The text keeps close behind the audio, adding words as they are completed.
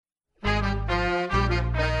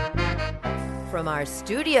From our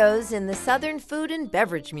studios in the Southern Food and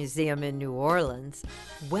Beverage Museum in New Orleans,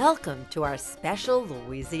 welcome to our special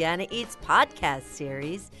Louisiana Eats podcast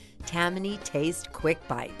series, Tammany Taste Quick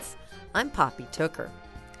Bites. I'm Poppy Tooker.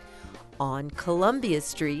 On Columbia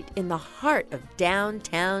Street in the heart of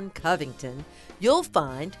downtown Covington, you'll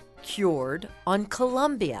find Cured on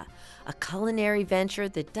Columbia, a culinary venture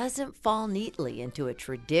that doesn't fall neatly into a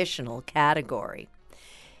traditional category.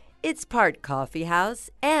 It's part coffee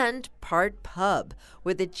house and part pub,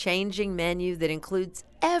 with a changing menu that includes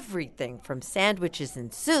everything from sandwiches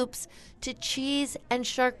and soups to cheese and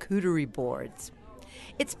charcuterie boards.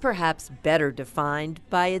 It's perhaps better defined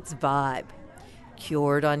by its vibe.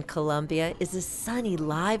 Cured on Columbia is a sunny,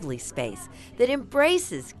 lively space that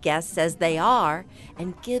embraces guests as they are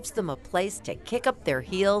and gives them a place to kick up their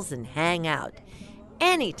heels and hang out,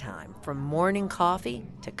 anytime from morning coffee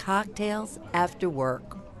to cocktails after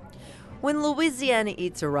work. When Louisiana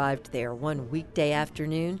Eats arrived there one weekday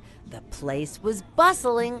afternoon, the place was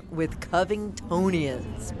bustling with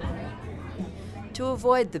Covingtonians. To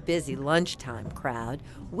avoid the busy lunchtime crowd,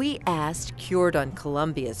 we asked Cured on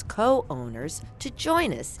Columbia's co-owners to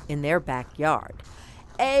join us in their backyard.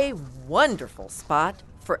 A wonderful spot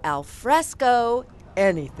for al fresco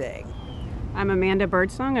anything. I'm Amanda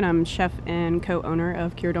Birdsong, and I'm chef and co-owner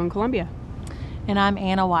of Cured on Columbia. And I'm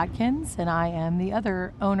Anna Watkins, and I am the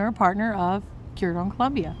other partner of Cured on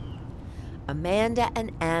Columbia. Amanda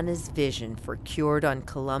and Anna's vision for Cured on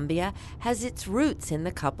Columbia has its roots in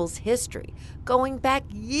the couple's history, going back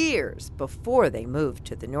years before they moved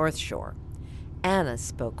to the North Shore. Anna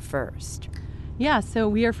spoke first. Yeah, so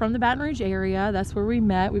we are from the Baton Rouge area. That's where we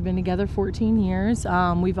met. We've been together 14 years.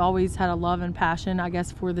 We've always had a love and passion, I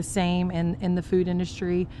guess, for the same in the food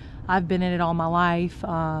industry. I've been in it all my life.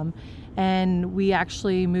 And we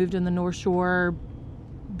actually moved in the North Shore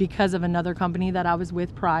because of another company that I was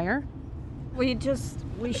with prior. We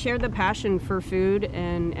shared the passion for food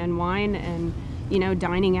and wine and,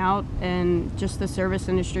 dining out and just the service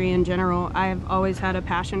industry in general. I've always had a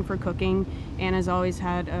passion for cooking. Anna's always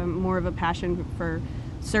had more of a passion for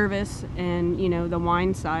service and, the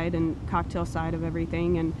wine side and cocktail side of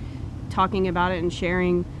everything, and talking about it and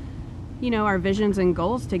sharing, our visions and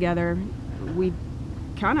goals together. We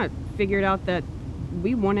kind of figured out that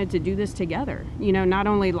we wanted to do this together, not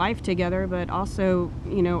only life together, but also,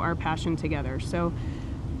 our passion together. So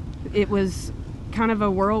it was kind of a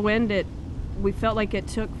whirlwind. We felt like it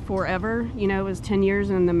took forever, it was 10 years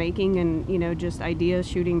in the making, and, just ideas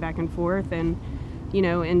shooting back and forth and,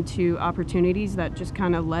 into opportunities that just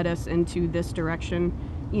kind of led us into this direction,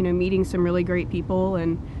 meeting some really great people.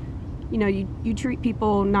 And, you treat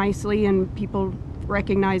people nicely and people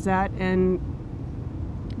recognize that, and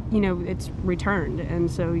it's returned.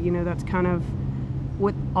 And so, that's kind of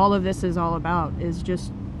what all of this is all about, is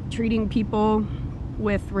just treating people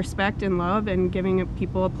with respect and love and giving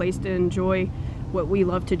people a place to enjoy what we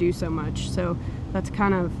love to do so much. So that's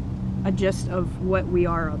kind of a gist of what we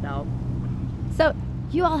are about. So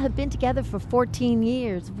you all have been together for 14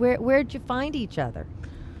 years. Where'd you find each other?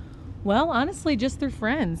 Well, honestly, just through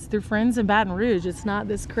friends. Through friends in Baton Rouge. It's not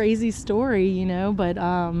this crazy story, but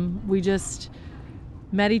we just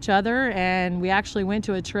met each other, and we actually went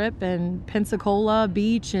to a trip in Pensacola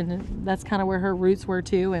Beach, and that's kind of where her roots were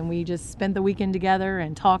too. And we just spent the weekend together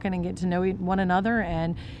and talking and getting to know one another,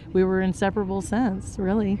 and we were inseparable since,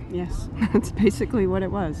 really. Yes, that's basically what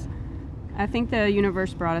it was. I think the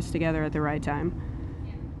universe brought us together at the right time.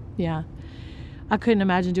 Yeah. I couldn't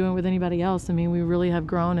imagine doing it with anybody else. I mean, we really have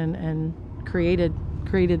grown and created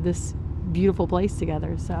this beautiful place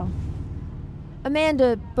together, so.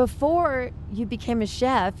 Amanda, before you became a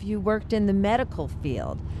chef, you worked in the medical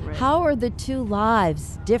field. Right. How are the two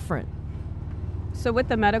lives different? So with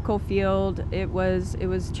the medical field, it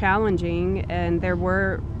was challenging, and there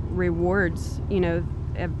were rewards,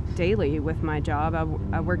 daily with my job.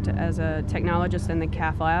 I worked as a technologist in the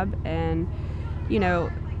cath lab, and,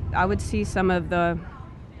 I would see some of the,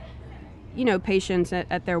 patients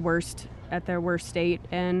at their worst state,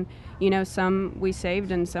 and some we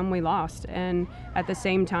saved and some we lost. And at the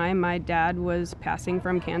same time, my dad was passing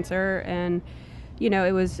from cancer, and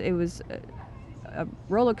it was a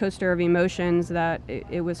roller coaster of emotions that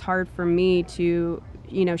it was hard for me to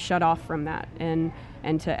shut off from that and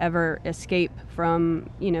to ever escape from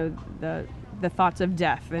the thoughts of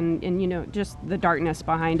death and just the darkness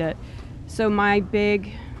behind it. So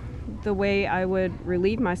the way I would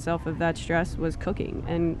relieve myself of that stress was cooking,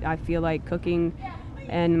 and I feel like cooking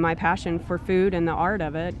and my passion for food and the art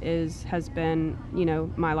of it has been,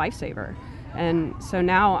 my lifesaver. And so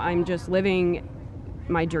now I'm just living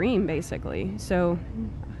my dream, basically. So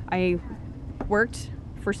I worked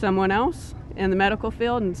for someone else in the medical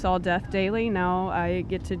field and saw death daily. Now I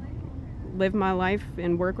get to live my life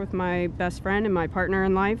and work with my best friend and my partner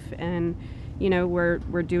in life, and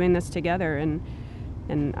we're doing this together, and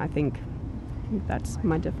I think that's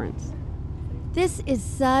my difference. This is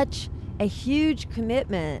such a huge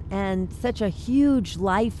commitment and such a huge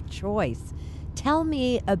life choice. Tell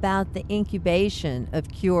me about the incubation of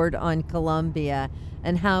Cured on Columbia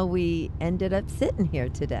and how we ended up sitting here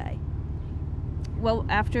today. Well,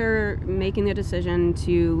 after making the decision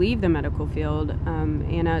to leave the medical field,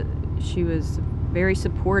 Anna, she was very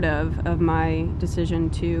supportive of my decision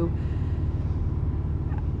to.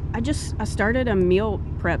 I started a meal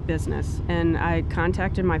prep business, and I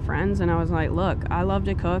contacted my friends, and I was like, look, I love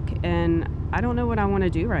to cook, and I don't know what I want to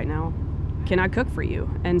do right now. Can I cook for you?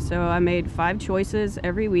 And so I made 5 choices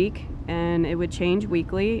every week, and it would change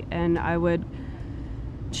weekly, and I would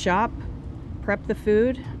shop, prep the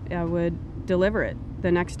food, I would deliver it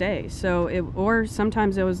the next day. Or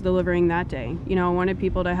sometimes it was delivering that day. I wanted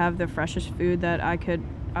people to have the freshest food that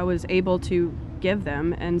I was able to give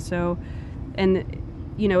them. And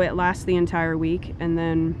it lasts the entire week. And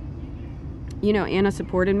then, Anna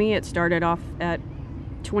supported me. It started off at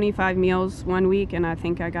 25 meals one week, and I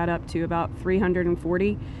think I got up to about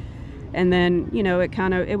 340. And then,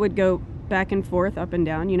 it would go back and forth, up and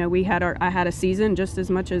down. I had a season just as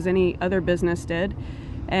much as any other business did.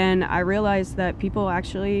 And I realized that people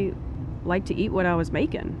actually like to eat what I was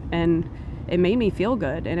making, and it made me feel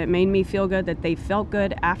good. And it made me feel good that they felt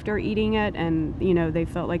good after eating it, and they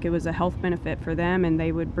felt like it was a health benefit for them, and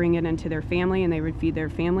they would bring it into their family, and they would feed their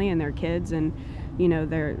family and their kids and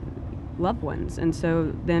their loved ones. And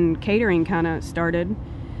so then catering kind of started,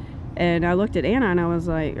 and I looked at Anna and I was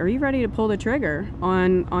like, are you ready to pull the trigger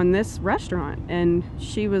on this restaurant? And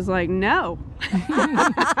she was like, no.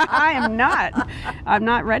 I am not. I'm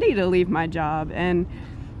not ready to leave my job. And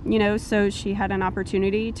so she had an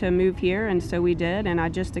opportunity to move here, and so we did, and I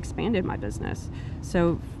just expanded my business.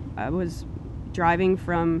 So I was driving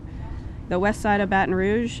from the west side of Baton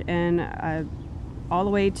Rouge and all the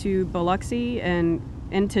way to Biloxi and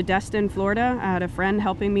into Destin, Florida. I had a friend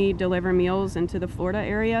helping me deliver meals into the Florida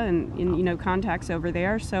area and contacts over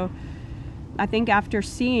there. So I think after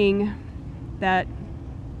seeing that,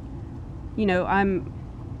 I'm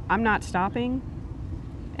not stopping,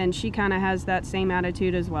 and she kind of has that same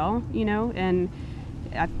attitude as well, and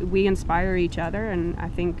we inspire each other, and I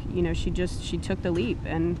think, she took the leap,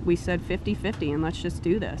 and we said 50-50, and let's just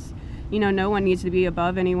do this. No one needs to be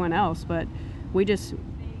above anyone else, but we just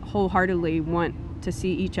wholeheartedly want to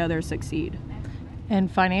see each other succeed.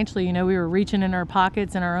 And financially, we were reaching in our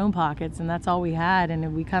pockets and our own pockets, and that's all we had,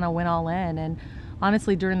 and we kind of went all in. And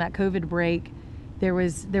honestly, during that COVID break, there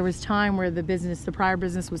was time where the prior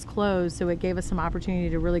business was closed, so it gave us some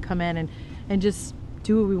opportunity to really come in and just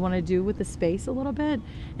do what we want to do with the space a little bit.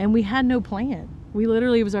 And we had no plan. We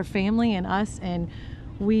literally, it was our family and us, and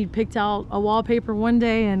we picked out a wallpaper one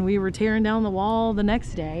day and we were tearing down the wall the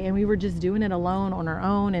next day, and we were just doing it alone on our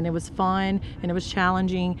own, and it was fun and it was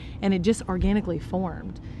challenging, and it just organically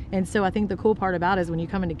formed. And so I think the cool part about it is when you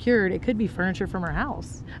come into Cured, it could be furniture from our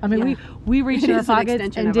house. I mean, we reached in our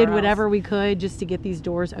pockets and did whatever we could just to get these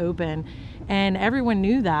doors open, and everyone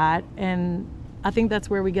knew that. And I think that's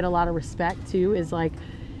where we get a lot of respect too, is like,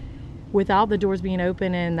 without the doors being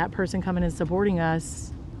open and that person coming and supporting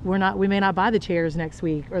us, we may not buy the chairs next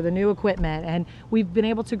week or the new equipment. And we've been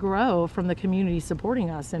able to grow from the community supporting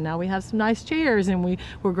us, and now we have some nice chairs, and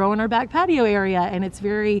we're growing our back patio area, and it's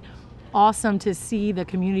very awesome to see the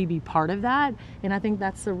community be part of that. And I think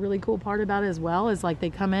that's the really cool part about it as well, is like they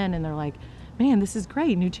come in and they're like, man, this is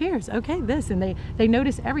great, new chairs, okay, this, and they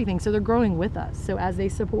notice everything, so they're growing with us. So as they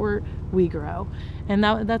support, we grow. And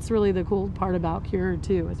that's really the cool part about Cured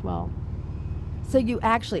too as well. So you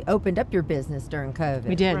actually opened up your business during COVID.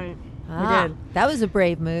 We did. Right. We did. That was a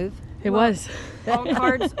brave move. It was.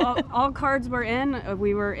 all cards were in.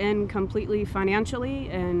 We were in completely financially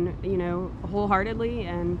and, wholeheartedly,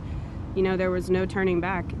 and, there was no turning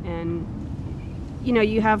back. And,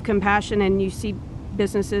 you have compassion, and you see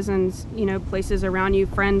businesses and, places around you,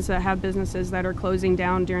 friends that have businesses that are closing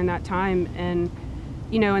down during that time. And,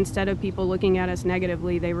 instead of people looking at us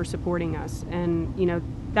negatively, they were supporting us. And,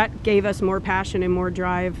 that gave us more passion and more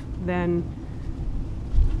drive than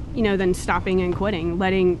stopping and quitting,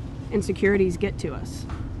 letting insecurities get to us.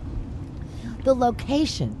 The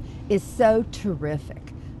location is so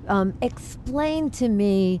terrific. Explain to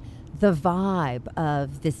me the vibe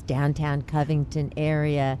of this downtown Covington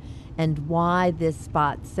area and why this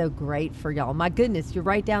spot's so great for y'all. My goodness, you're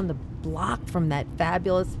right down the block from that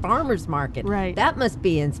fabulous farmers market. Right. That must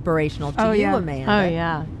be inspirational to you, yeah. Amanda. Oh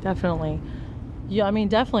yeah, definitely. Yeah, I mean,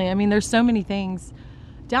 definitely. I mean, there's so many things.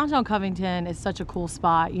 Downtown Covington is such a cool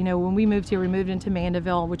spot. You know, when we moved here, we moved into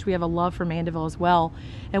Mandeville, which we have a love for Mandeville as well.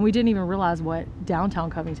 And we didn't even realize what downtown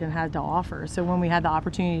Covington had to offer. So when we had the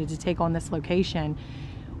opportunity to take on this location,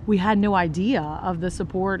 we had no idea of the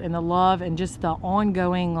support and the love and just the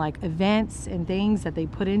ongoing like events and things that they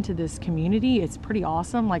put into this community. It's pretty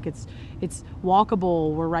awesome. Like it's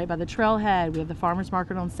walkable. We're right by the trailhead. We have the farmers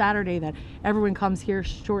market on Saturday that everyone comes here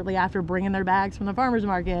shortly after bringing their bags from the farmers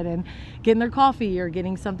market and getting their coffee or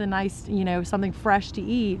getting something nice, you know, something fresh to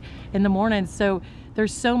eat in the morning. So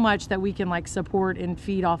there's so much that we can like support and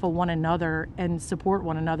feed off of one another and support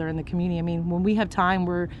one another in the community. I mean, when we have time,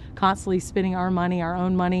 we're constantly spending our money, our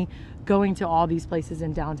own money, going to all these places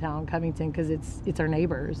in downtown Covington because it's our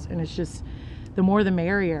neighbors, and it's just the more the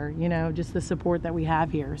merrier, you know, just the support that we have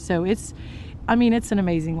here. So it's an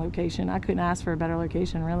amazing location. I couldn't ask for a better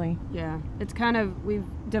location, really. Yeah, it's kind of, we've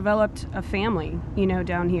developed a family, you know,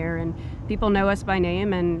 down here, and people know us by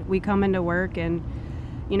name, and we come into work and,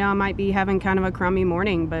 you know, I might be having kind of a crummy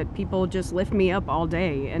morning, but people just lift me up all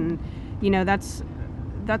day. And, you know, that's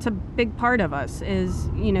a big part of us is,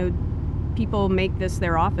 you know, people make this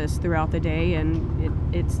their office throughout the day.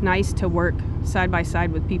 And it's nice to work side by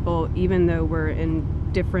side with people, even though we're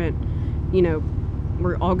in different, you know,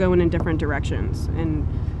 we're all going in different directions. And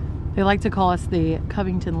they like to call us the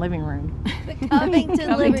Covington living room. The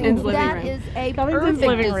Covington living room. That is a Covington's perfect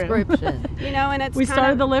living room. description. You know, and it's we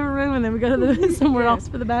started the living room and then we go to somewhere else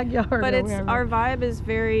for the backyard. But our vibe is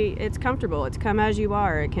it's comfortable. It's come as you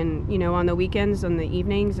are. It can, you know, on the weekends, on the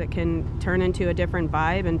evenings, it can turn into a different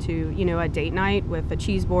vibe, into, you know, a date night with a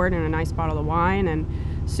cheese board and a nice bottle of wine. And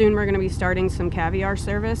soon we're going to be starting some caviar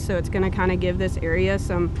service. So it's going to kind of give this area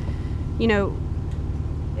some, you know,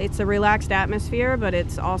 it's a relaxed atmosphere, but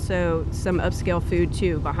it's also some upscale food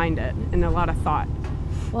too behind it, and a lot of thought.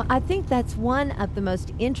 Well, I think that's one of the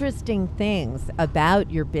most interesting things about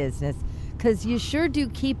your business, because you sure do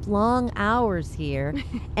keep long hours here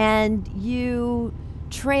and you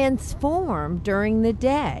transform during the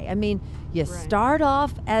day. I mean, you start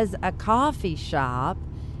off as a coffee shop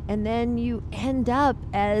and then you end up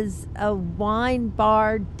as a wine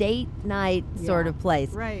bar date night sort of place.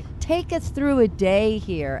 Right. Take us through a day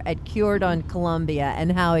here at Cured on Columbia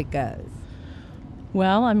and how it goes.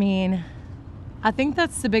 Well, I mean, I think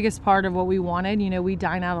that's the biggest part of what we wanted. You know, we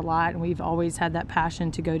dine out a lot, and we've always had that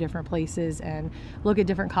passion to go different places and look at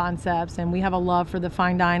different concepts. And we have a love for the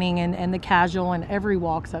fine dining and the casual and every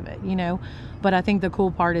walks of it, you know. But I think the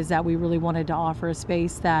cool part is that we really wanted to offer a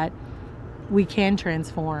space that we can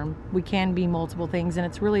transform. We can be multiple things, and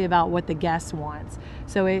it's really about what the guest wants.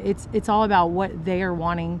 So it's all about what they are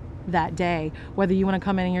wanting that day, whether you want to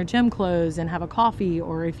come in your gym clothes and have a coffee,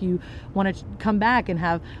 or if you want to come back and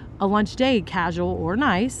have a lunch day, casual or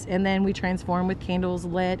nice, and then we transform with candles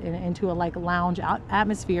lit and into a like lounge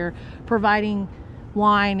atmosphere, providing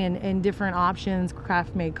wine and different options,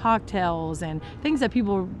 craft made cocktails and things that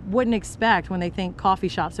people wouldn't expect when they think coffee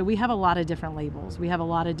shop. So we have a lot of different labels. We have a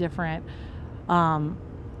lot of different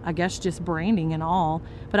I guess just branding and all.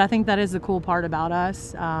 But I think that is the cool part about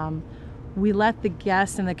us. We let the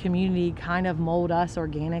guests and the community kind of mold us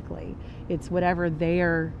organically. It's whatever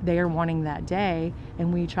they're wanting that day,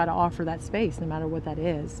 and we try to offer that space no matter what that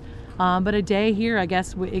is. But a day here, I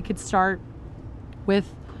guess it could start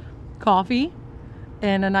with coffee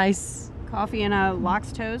and a nice coffee and a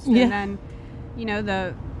lox toast, Yeah. and then, you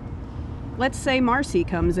know, let's say Marcy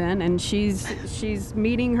comes in and she's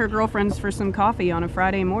meeting her girlfriends for some coffee on a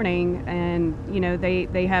Friday morning, and, you know,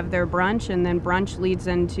 they have their brunch, and then brunch leads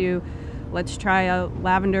into, let's try a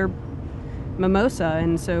lavender mimosa,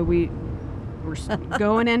 and so we're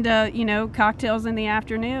going into, you know, cocktails in the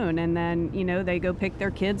afternoon, and then, you know, they go pick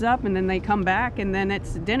their kids up, and then they come back, and then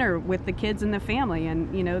it's dinner with the kids and the family,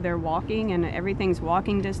 and, you know, they're walking, and everything's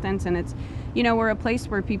walking distance, and it's, you know, we're a place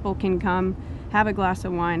where people can come, have a glass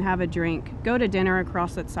of wine, have a drink, go to dinner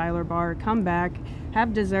across at Siler Bar, come back,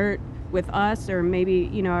 have dessert with us, or maybe,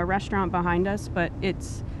 you know, a restaurant behind us. But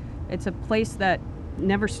it's a place that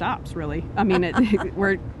never stops, really. I mean,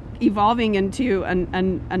 we're evolving into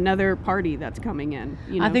another party that's coming in.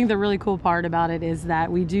 You know? I think the really cool part about it is that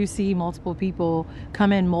we do see multiple people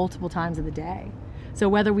come in multiple times of the day. So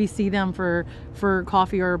whether we see them for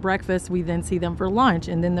coffee or breakfast, we then see them for lunch,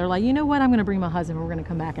 and then they're like, you know what, I'm going to bring my husband, we're going to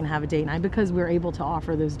come back and have a date night, because we're able to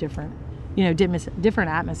offer those different, you know, different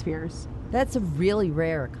atmospheres. That's a really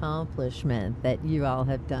rare accomplishment that you all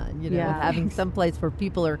have done, you know, Yeah. having some place where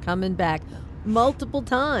people are coming back multiple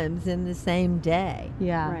times in the same day.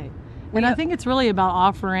 Yeah. Right. And I think it's really about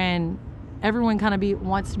offering, everyone kind of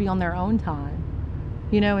wants to be on their own time.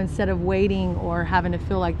 instead of waiting or having to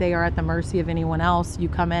feel like they are at the mercy of anyone else, you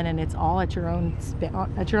come in and it's all at your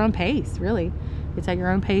own pace, really. It's at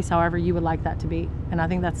your own pace, however you would like that to be. And I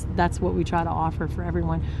think that's what we try to offer for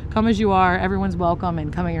everyone. Come as you are, everyone's welcome,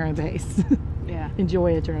 and come at your own pace. Yeah.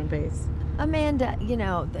 Enjoy at your own pace. Amanda,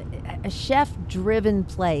 a chef-driven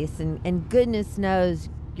place, and goodness knows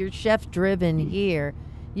you're chef-driven here.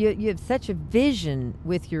 You have such a vision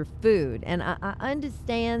with your food, and I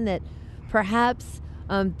understand that perhaps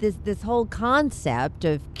this whole concept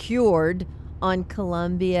of cured on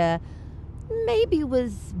Columbia maybe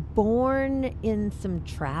was born in some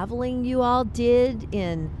traveling you all did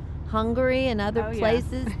in Hungary and other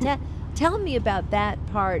places. Yeah. Tell me about that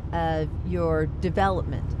part of your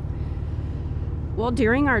development. Well,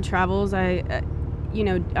 during our travels,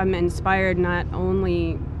 I'm inspired not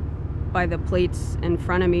only by the plates in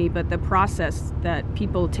front of me, but the process that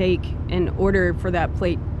people take in order for that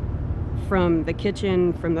plate, from the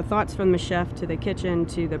kitchen, from the thoughts from the chef to the kitchen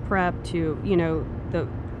to the prep to the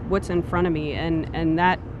what's in front of me, and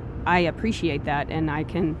that I appreciate that, and I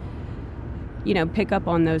can pick up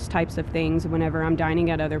on those types of things whenever I'm dining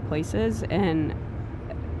at other places. And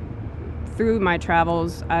through my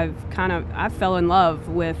travels, I fell in love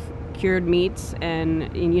with cured meats and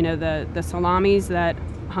the salamis that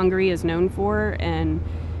Hungary is known for, and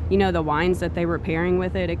the wines that they were pairing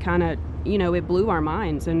with it. It kind of it blew our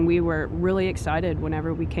minds, and we were really excited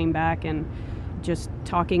whenever we came back and just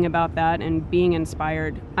talking about that and being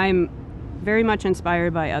inspired. I'm very much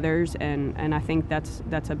inspired by others, and I think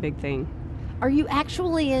that's a big thing. Are you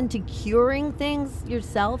actually into curing things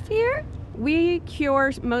yourself here? We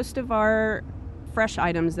cure most of our fresh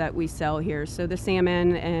items that we sell here. So the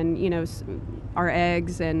salmon and our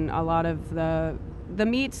eggs and a lot of the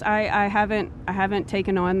meats. I haven't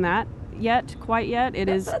taken on that quite yet.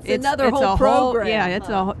 It's another whole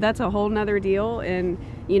program. That's a whole nother deal. And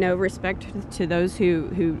respect to those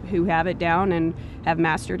who have it down and have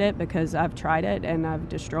mastered it, because I've tried it and I've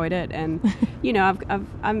destroyed it, and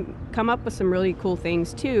I've come up with some really cool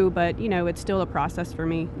things too. But it's still a process for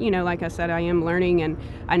me. Like I said, I am learning, and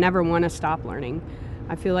I never want to stop learning.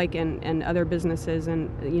 I feel like in other businesses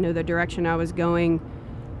and the direction I was going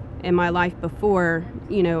in my life before,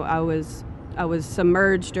 I was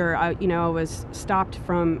submerged, or I was stopped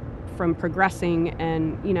from progressing,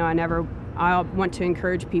 and I want to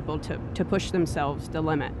encourage people to push themselves the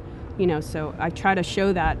limit, so I try to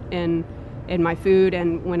show that in my food.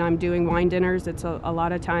 And when I'm doing wine dinners, it's a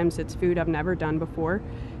lot of times it's food I've never done before,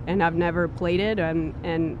 and I've never plated,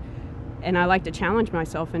 and I like to challenge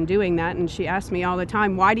myself in doing that. And she asks me all the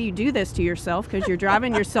time, why do you do this to yourself? Because you're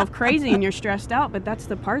driving yourself crazy and you're stressed out. But that's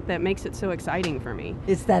the part that makes it so exciting for me.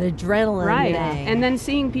 It's that adrenaline right thing. And then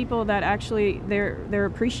seeing people that actually they're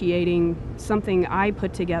appreciating something I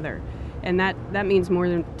put together, and that means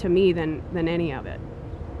more to me than any of it.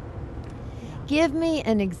 Give me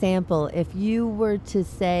an example. If you were to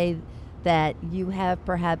say that you have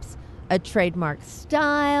perhaps a trademark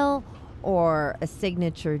style or a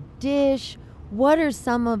signature dish, what are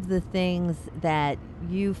some of the things that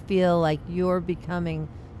you feel like you're becoming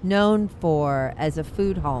known for as a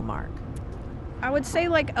food hallmark? I would say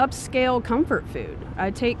like upscale comfort food.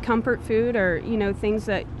 I take comfort food, or things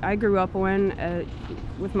that I grew up on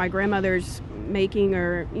with my grandmother's making,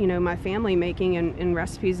 or my family making, and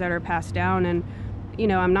recipes that are passed down. And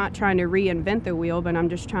I'm not trying to reinvent the wheel, but I'm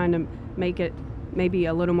just trying to make it maybe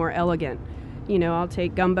a little more elegant. I'll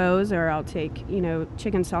take gumbos, or I'll take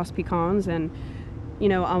chicken sauce pecans, and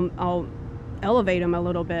I'll elevate them a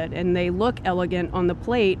little bit, and they look elegant on the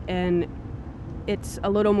plate, and it's a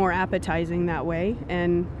little more appetizing that way.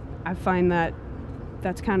 And I find that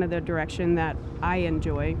that's kind of the direction that I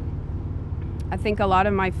enjoy. I think a lot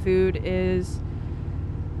of my food is,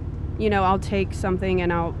 I'll take something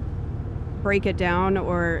and I'll break it down,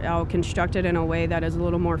 or I'll construct it in a way that is a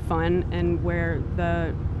little more fun, and where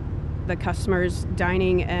the customers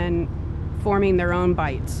dining and forming their own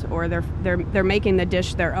bites, or they're making the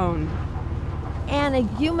dish their own. Anna,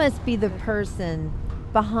 you must be the person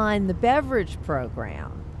behind the beverage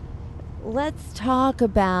program. Let's talk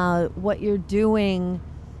about what you're doing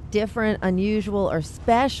different, unusual, or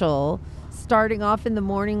special, starting off in the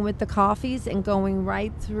morning with the coffees and going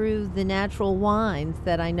right through the natural wines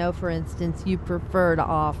that I know, for instance, you prefer to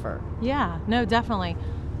offer. Yeah, no, definitely.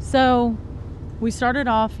 So we started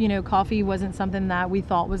off, coffee wasn't something that we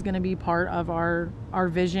thought was going to be part of our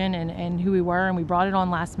vision and who we were, and we brought it on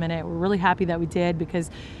last minute. We're really happy that we did, because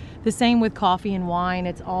the same with coffee and wine,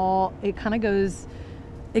 it kind of goes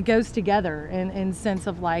together in sense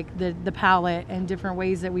of like the palate and different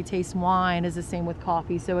ways that we taste wine is the same with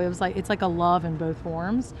coffee. So it's like a love in both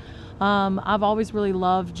forms. I've always really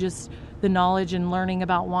loved just the knowledge and learning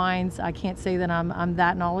about wines. I can't say that I'm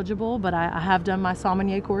that knowledgeable, but I have done my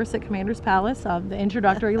sommelier course at Commander's Palace, the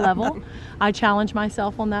introductory level. I challenge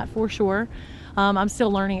myself on that for sure. I'm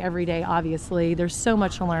still learning every day, obviously. There's so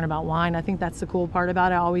much to learn about wine. I think that's the cool part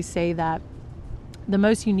about it. I always say that the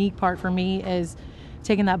most unique part for me is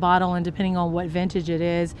taking that bottle and, depending on what vintage it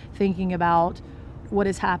is, thinking about what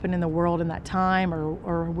has happened in the world in that time,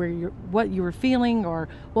 or what you were feeling, or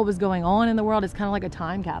what was going on in the world. It's kind of like a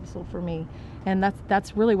time capsule for me, and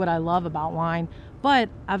that's really what I love about wine. But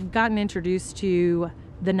I've gotten introduced to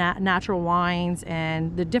the natural wines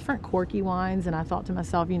and the different corky wines, and I thought to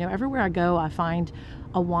myself, everywhere I go I find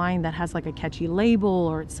a wine that has like a catchy label,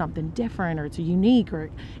 or it's something different, or it's unique, or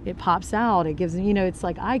it pops out, it gives, it's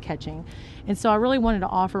like eye-catching. And so I really wanted to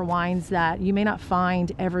offer wines that you may not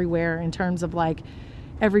find everywhere, in terms of like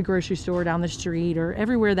every grocery store down the street or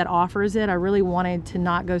everywhere that offers it. I really wanted to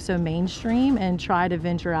not go so mainstream and try to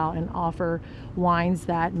venture out and offer wines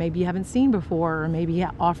that maybe you haven't seen before, or maybe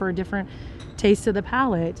offer a different taste to the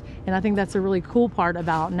palate. And I think that's a really cool part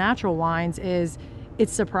about natural wines is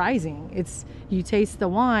it's surprising. It's, you taste the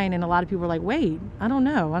wine and a lot of people are like, wait, I don't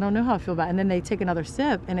know how I feel about it. And then they take another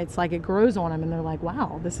sip and it's like it grows on them and they're like,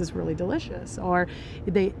 wow, this is really delicious. Or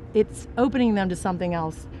it's opening them to something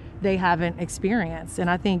else they haven't experienced. And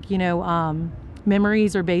I think,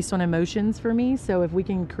 memories are based on emotions for me. So if we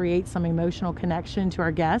can create some emotional connection to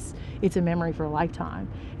our guests, it's a memory for a lifetime.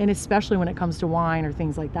 And especially when it comes to wine or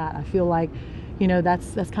things like that, I feel like,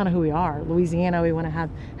 that's kind of who we are. Louisiana, we want to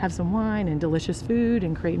have some wine and delicious food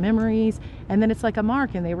and create memories. And then it's like a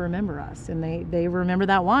mark, and they remember us, and they remember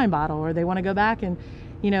that wine bottle, or they want to go back and,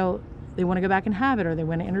 they want to go back and have it, or they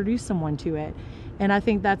want to introduce someone to it. And I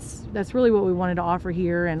think that's really what we wanted to offer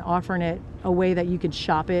here, and offering it a way that you could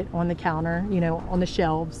shop it on the counter, on the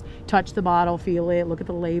shelves, touch the bottle, feel it, look at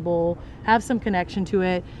the label, have some connection to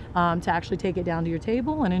it, to actually take it down to your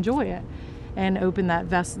table and enjoy it, and open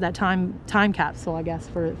that time capsule, I guess,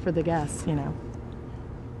 for the guests,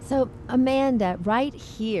 So, Amanda, right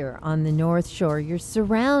here on the North Shore, you're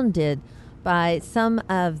surrounded by some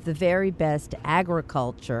of the very best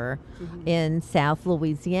agriculture in South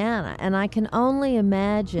Louisiana. And I can only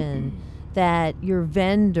imagine that your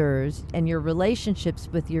vendors and your relationships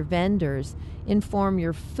with your vendors inform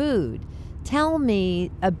your food. Tell me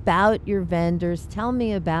about your vendors. Tell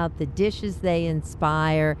me about the dishes they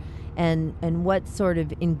inspire, and what sort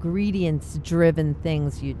of ingredients-driven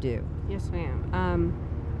things you do. Yes, ma'am.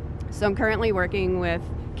 So I'm currently working with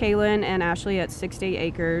Kaylin and Ashley at 60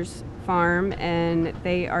 Acres Farm, and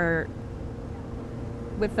they are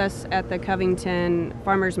with us at the Covington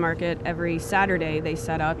Farmers Market every Saturday. They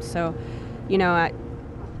set up. So,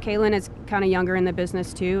 Kaylin is kind of younger in the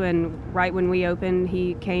business too, and right when we opened,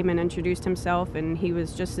 he came and introduced himself, and he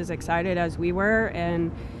was just as excited as we were.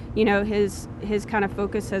 And his kind of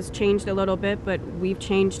focus has changed a little bit, but we've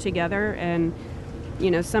changed together. And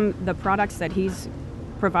the products that he's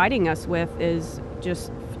providing us with is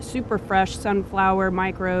just super fresh sunflower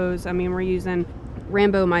micros. I mean, we're using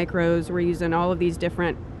Rambo micros. We're using all of these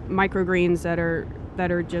different microgreens that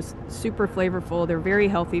are just super flavorful. They're very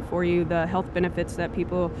healthy for you. The health benefits that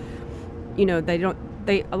people,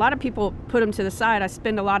 a lot of people put them to the side. I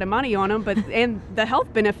spend a lot of money on them, and the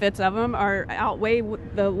health benefits of them outweigh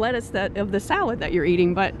the lettuce of the salad that you're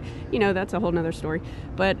eating. But that's a whole nother story.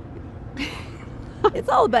 But it's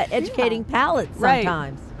all about educating palates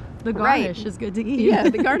sometimes. Right. The garnish is good to eat. Yeah,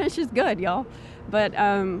 the garnish is good, y'all. But,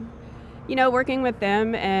 working with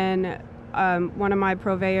them, and one of my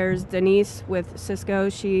purveyors, Denise with Cisco,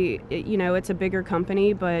 she, it's a bigger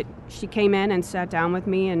company, but she came in and sat down with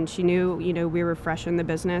me, and she knew, we were fresh in the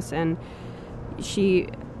business, and she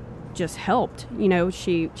just helped.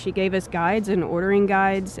 She gave us guides and ordering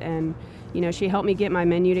guides, and, she helped me get my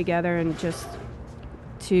menu together and just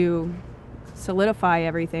to solidify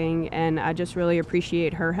everything, and I just really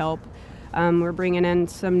appreciate her help. We're bringing in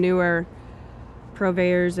some newer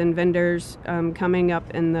purveyors and vendors coming up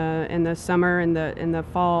in the summer and in the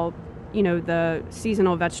fall. The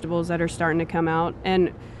seasonal vegetables that are starting to come out,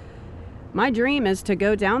 and my dream is to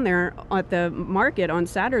go down there at the market on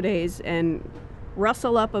Saturdays and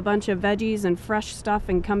rustle up a bunch of veggies and fresh stuff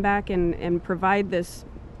and come back and provide this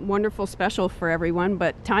wonderful special for everyone.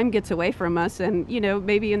 But time gets away from us, and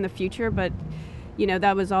maybe in the future, but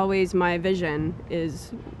that was always my vision,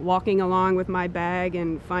 is walking along with my bag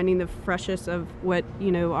and finding the freshest of what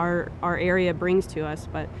our area brings to us.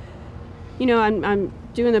 But I'm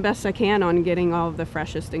doing the best I can on getting all of the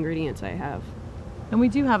freshest ingredients I have. And we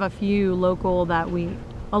do have a few local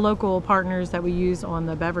partners that we use on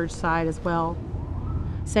the beverage side as well.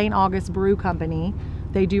 St. August Brew Company.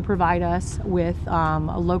 they do provide us with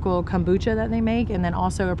a local kombucha that they make, and then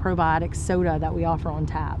also a probiotic soda that we offer on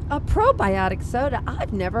tap. A probiotic soda?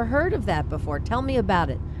 I've never heard of that before. Tell me about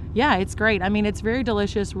it. Yeah, it's great. I mean, it's very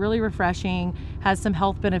delicious, really refreshing, has some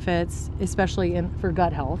health benefits, especially for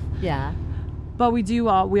gut health. Yeah. But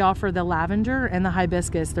we offer the lavender and the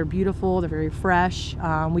hibiscus. They're beautiful. They're very fresh.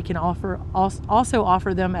 We can also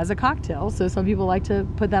offer them as a cocktail. So some people like to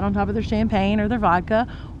put that on top of their champagne or their vodka,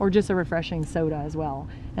 or just a refreshing soda as well.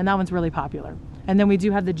 And that one's really popular. And then we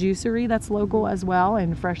do have the juicery that's local as well,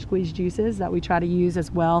 and fresh squeezed juices that we try to use as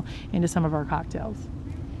well into some of our cocktails.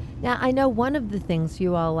 Now, I know one of the things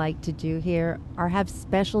you all like to do here are have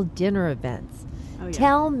special dinner events. Oh, yeah.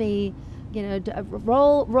 Tell me,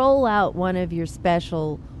 roll out one of your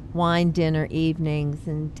special wine dinner evenings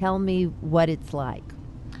and tell me what it's like.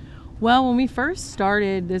 Well, when we first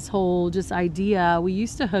started this whole just idea, we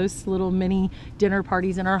used to host little mini dinner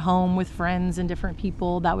parties in our home with friends and different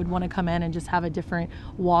people that would want to come in and just have a different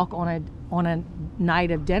walk on a night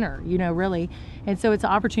of dinner, really. And so it's an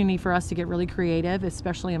opportunity for us to get really creative,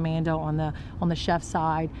 especially Amanda on the chef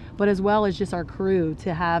side, but as well as just our crew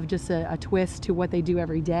to have just a twist to what they do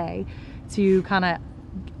every day, to kind of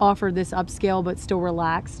offer this upscale but still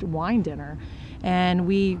relaxed wine dinner. And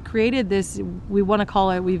we created this,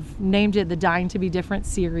 we've named it the Dine to be Different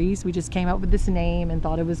series. We just came up with this name and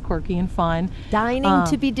thought it was quirky and fun. Dining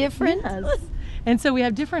to be different? Yes. And so we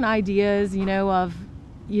have different ideas, of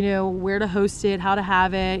where to host it, how to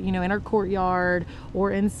have it, in our courtyard or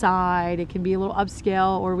inside. It can be a little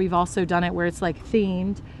upscale, or we've also done it where it's like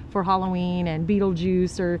themed for Halloween and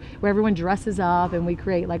Beetlejuice, or where everyone dresses up and we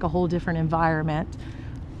create like a whole different environment.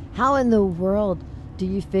 How in the world do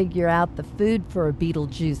you figure out the food for a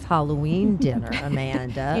Beetlejuice Halloween dinner,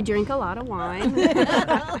 Amanda? You drink a lot of wine.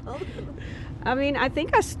 I mean, I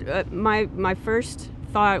think my first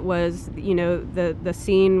thought was, the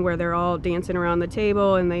scene where they're all dancing around the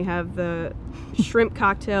table and they have the shrimp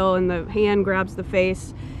cocktail and the hand grabs the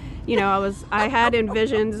face. I had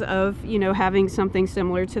envisions of, having something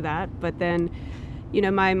similar to that, but then,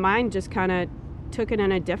 my mind just kind of took it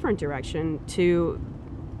in a different direction to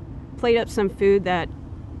plate up some food that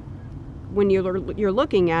when you're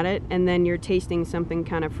looking at it and then you're tasting something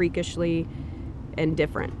kind of freakishly and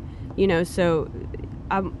different, so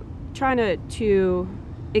I'm trying to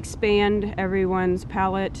expand everyone's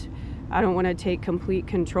palate. I don't want to take complete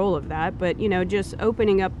control of that, but just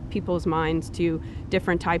opening up people's minds to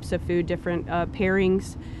different types of food, different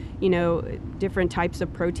pairings, different types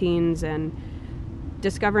of proteins, and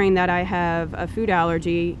discovering that I have a food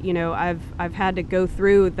allergy. I've had to go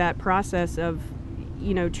through that process of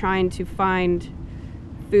trying to find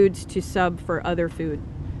foods to sub for other food,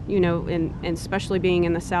 and especially being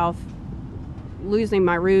in the South, losing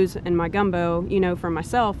my roux and my gumbo, for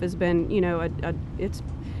myself has been, it's,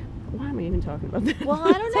 why am I even talking about this? Well,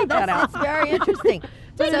 I don't know. That's very interesting.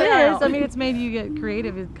 But it is. I mean, it's made you get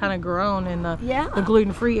creative. It's kind of grown in the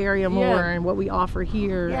gluten-free area more and what we offer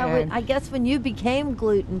here. Yeah, I guess when you became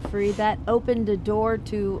gluten-free, that opened a door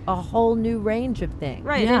to a whole new range of things.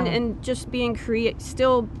 Right, yeah. and just being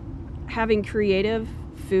still having creative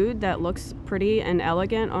food that looks pretty and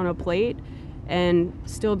elegant on a plate, and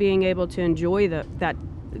still being able to enjoy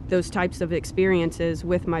those types of experiences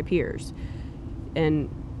with my peers. And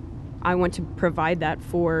I want to provide that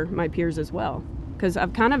for my peers as well. Because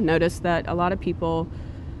I've kind of noticed that a lot of people,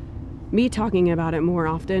 me talking about it more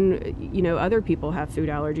often, other people have food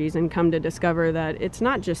allergies and come to discover that it's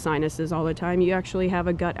not just sinuses all the time. You actually have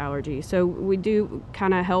a gut allergy. So we do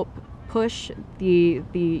kind of help push the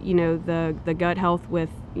gut health with,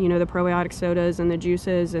 the probiotic sodas and the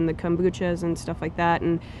juices and the kombuchas and stuff like that.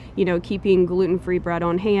 And, keeping gluten-free bread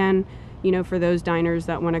on hand, for those diners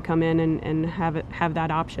that want to come in and have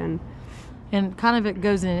that option. And kind of it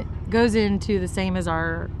goes into the same as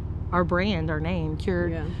our brand, our name,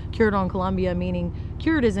 Cured on Columbia, meaning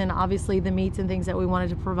cured is in obviously the meats and things that we wanted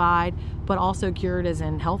to provide, but also cured is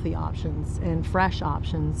in healthy options and fresh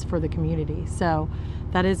options for the community. So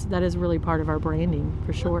that is really part of our branding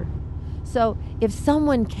for sure. So if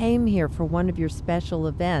someone came here for one of your special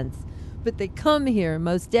events, but they come here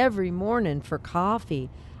most every morning for coffee,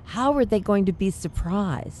 how are they going to be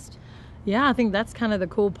surprised? Yeah, I think that's kind of the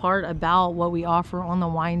cool part about what we offer on the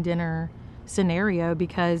wine dinner scenario,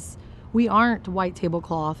 because we aren't white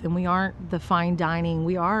tablecloth and we aren't the fine dining.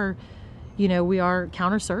 We are, we are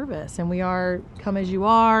counter service, and we are come as you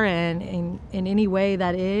are, and in any way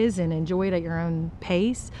that is, and enjoy it at your own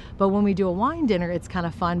pace. But when we do a wine dinner, it's kind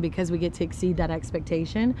of fun because we get to exceed that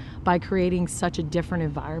expectation by creating such a different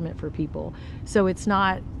environment for people. So it's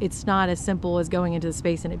not as simple as going into the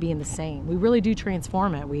space and it being the same. We really do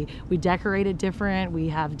transform it. We decorate it different. We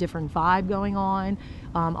have different vibe going on.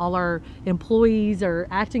 All our employees are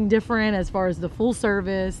acting different as far as the full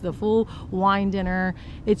service, the full wine dinner.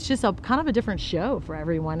 It's just a kind of a different show for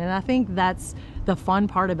everyone, and I think that's the fun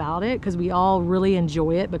part about it, because we all really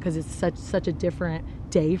enjoy it because it's such a different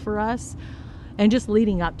day for us. And just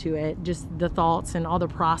leading up to it, just the thoughts and all the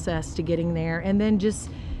process to getting there, and then just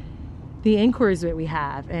the inquiries that we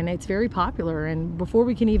have, and it's very popular. And before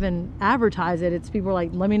we can even advertise it, it's people are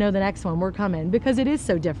like, let me know the next one, we're coming, because it is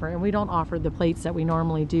so different, and we don't offer the plates that we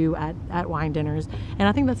normally do at wine dinners. And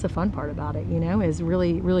I think that's the fun part about it, is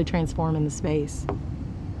really transforming the space.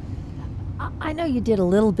 I know you did a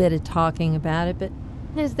little bit of talking about it, but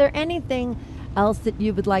is there anything else that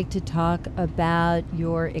you would like to talk about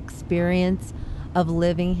your experience of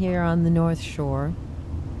living here on the North Shore?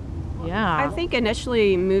 Yeah. I think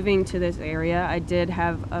initially moving to this area, I did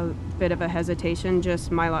have a bit of a hesitation,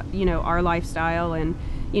 just our lifestyle, and,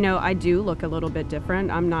 I do look a little bit different.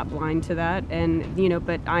 I'm not blind to that. And,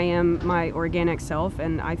 but I am my organic self,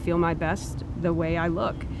 and I feel my best the way I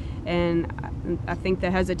look. And I think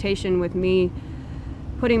the hesitation with me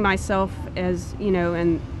putting myself as,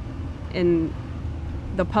 in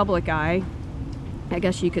the public eye, I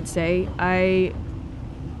guess you could say,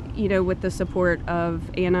 with the support of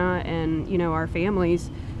Anna and, our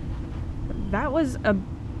families, that was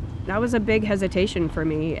a big hesitation for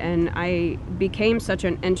me. And I became such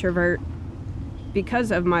an introvert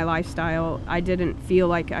because of my lifestyle. I didn't feel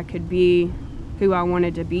like I could be who I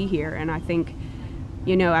wanted to be here. And I think,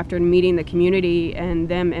 after meeting the community and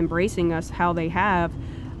them embracing us how they have,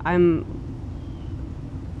 I'm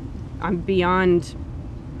beyond,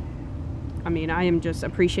 I am just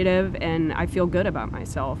appreciative, and I feel good about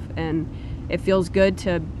myself, and it feels good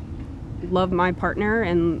to love my partner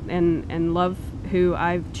and love who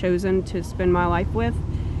I've chosen to spend my life with,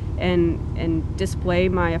 and display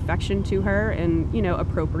my affection to her, and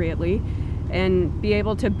appropriately, and be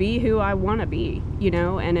able to be who I want to be,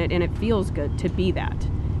 and it feels good to be that.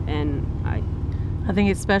 And I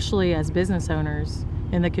think especially as business owners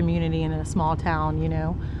in the community and in a small town,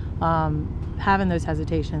 having those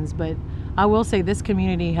hesitations. But I will say this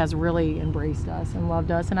community has really embraced us and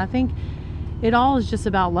loved us. And I think it all is just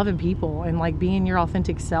about loving people and like being your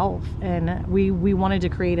authentic self. And we wanted to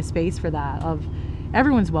create a space for that, of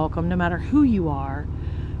everyone's welcome, no matter who you are,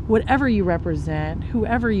 whatever you represent,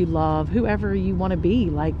 whoever you love, whoever you want to be.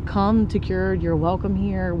 Like, come to Cured, you're welcome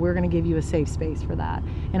here. We're going to give you a safe space for that.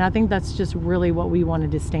 And I think that's just really what we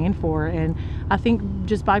wanted to stand for. And I think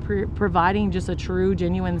just by providing just a true,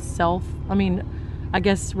 genuine self, I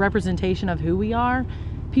guess representation of who we are,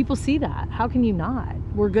 people see that. How can you not?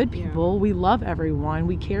 We're good people. Yeah. We love everyone.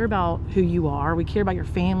 We care about who you are. We care about your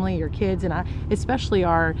family, your kids, and especially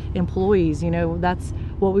our employees. That's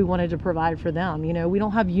what we wanted to provide for them. We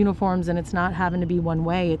don't have uniforms, and it's not having to be one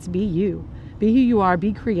way. It's be you. Be who you are.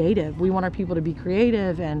 Be creative. We want our people to be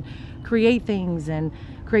creative and create things and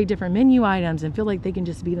create different menu items and feel like they can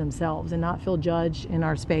just be themselves and not feel judged in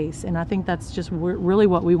our space. And I think that's just really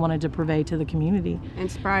what we wanted to purvey to the community.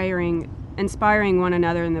 Inspiring one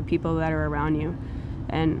another and the people that are around you.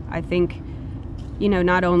 And I think,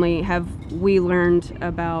 not only have we learned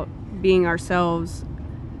about being ourselves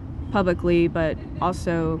publicly, but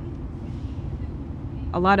also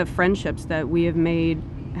a lot of friendships that we have made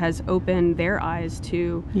has opened their eyes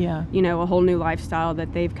to, a whole new lifestyle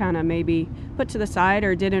that they've kind of maybe put to the side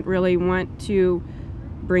or didn't really want to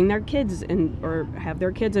bring their kids in or have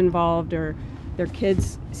their kids involved, or their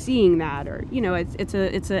kids seeing that, or, it's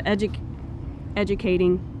a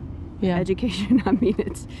education.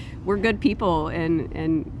 We're good people,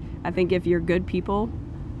 and I think if you're good people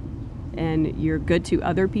and you're good to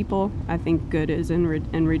other people, I think good is in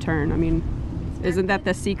return. Isn't that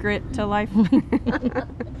the secret to life?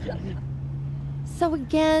 So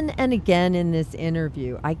again and again in this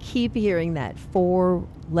interview, I keep hearing that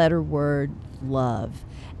 4-letter word, love.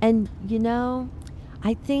 And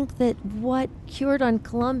I think that what Cured on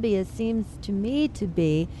Columbia seems to me to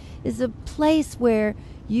be is a place where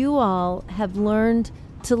you all have learned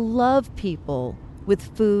to love people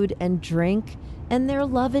with food and drink, and they're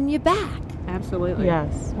loving you back. Absolutely.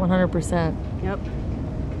 Yes, 100%. Yep.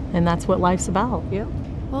 And that's what life's about. Yep.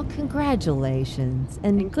 Well, congratulations,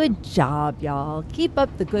 and good job, y'all. Keep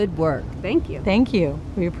up the good work. Thank you. Thank you.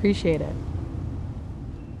 We appreciate it.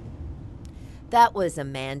 That was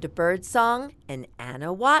Amanda Birdsong and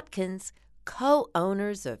Anna Watkins,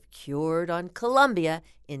 co-owners of Cured on Columbia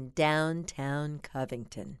in downtown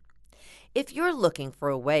Covington. If you're looking for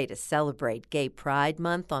a way to celebrate Gay Pride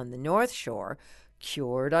Month on the North Shore,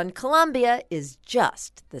 Cured on Columbia is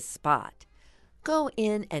just the spot. Go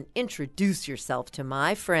in and introduce yourself to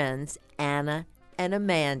my friends Anna and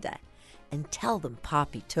Amanda and tell them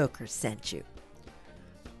Poppy Tooker sent you.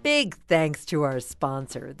 Big thanks to our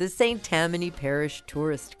sponsor, the St. Tammany Parish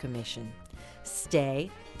Tourist Commission. Stay,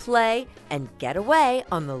 play, and get away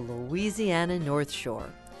on the Louisiana North Shore.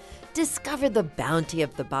 Discover the bounty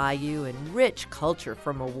of the bayou and rich culture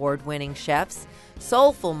from award-winning chefs,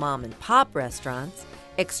 soulful mom-and-pop restaurants,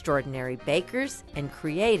 extraordinary bakers, and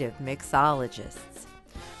creative mixologists.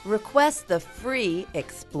 Request the free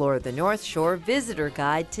Explore the North Shore Visitor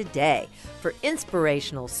Guide today for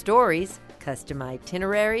inspirational stories, custom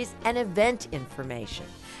itineraries, and event information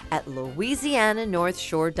at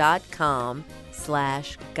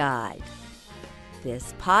louisiananorthshore.com/guide.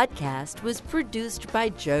 This podcast was produced by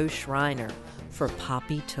Joe Schreiner for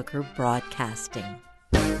Poppy Tooker Broadcasting.